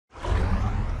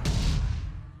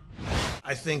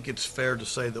I think it's fair to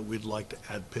say that we'd like to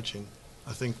add pitching.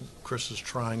 I think Chris is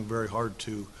trying very hard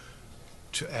to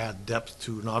add depth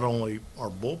to not only our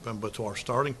bullpen but to our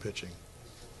starting pitching.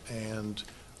 And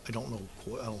I don't know.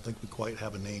 I don't think we quite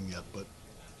have a name yet, but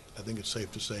I think it's safe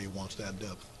to say he wants to add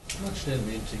depth. How much did it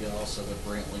mean to you also with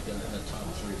Brantley getting in the top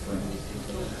three for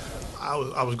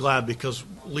MVP? I was glad because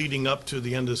leading up to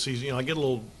the end of the season, I get a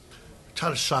little try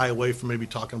to shy away from maybe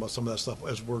talking about some of that stuff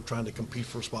as we're trying to compete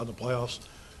for a spot in the playoffs.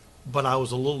 But I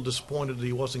was a little disappointed that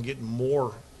he wasn't getting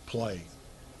more play.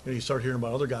 You start hearing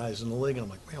about other guys in the league, and I'm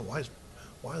like, man, why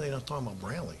are they not talking about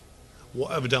Brantley?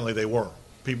 Well, evidently they were.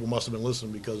 People must have been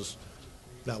listening because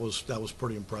that was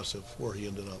pretty impressive where he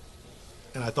ended up,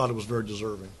 and I thought it was very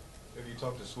deserving. Have you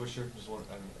talked to Swisher?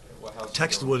 How's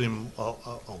Texted with him a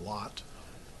lot.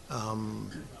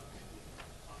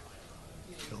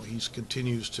 He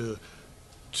continues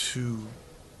to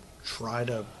try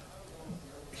to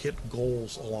hit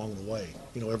goals along the way.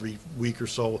 Every week or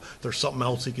so there's something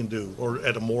else he can do, or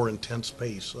at a more intense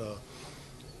pace.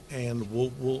 And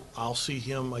I'll see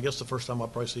him. I guess the first time I'll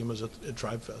probably see him is at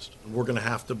Tribe Fest. We're going to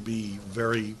have to be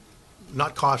very,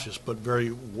 not cautious, but very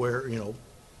aware.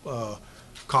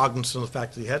 Cognizant of the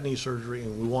fact that he had knee surgery,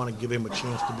 and we want to give him a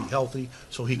chance to be healthy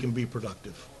so he can be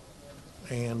productive.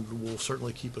 And we'll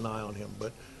certainly keep an eye on him.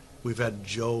 But we've had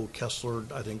Joe Kessler,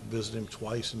 I think, visit him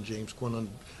twice, and James Quinlan,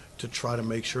 to try to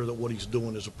make sure that what he's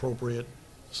doing is appropriate,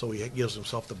 so he gives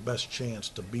himself the best chance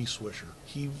to be Swisher.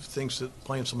 He thinks that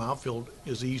playing some outfield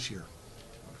is easier.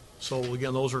 So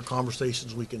again, those are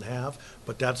conversations we can have,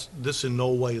 but this in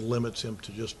no way limits him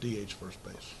to just DH first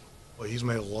base. Well, he's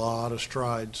made a lot of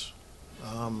strides.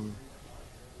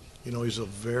 He's a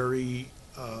very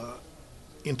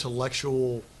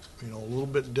intellectual, a little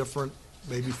bit different,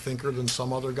 maybe thinker than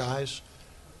some other guys.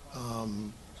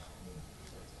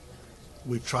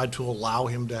 We've tried to allow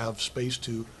him to have space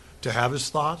to have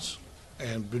his thoughts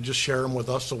and just share them with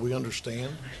us so we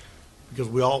understand, because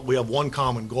we have one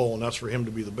common goal, and that's for him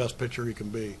to be the best pitcher he can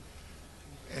be.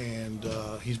 And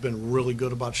he's been really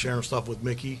good about sharing stuff with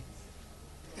Mickey,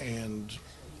 and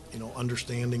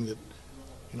understanding that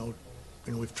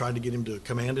we've tried to get him to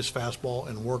command his fastball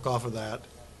and work off of that.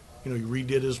 He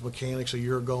redid his mechanics a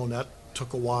year ago, and that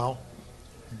took a while.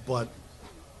 But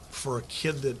for a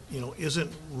kid that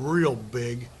isn't real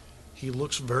big, he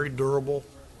looks very durable.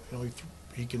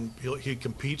 He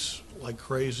competes like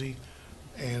crazy,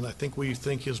 and I think we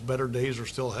think his better days are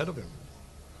still ahead of him.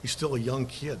 He's still a young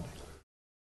kid.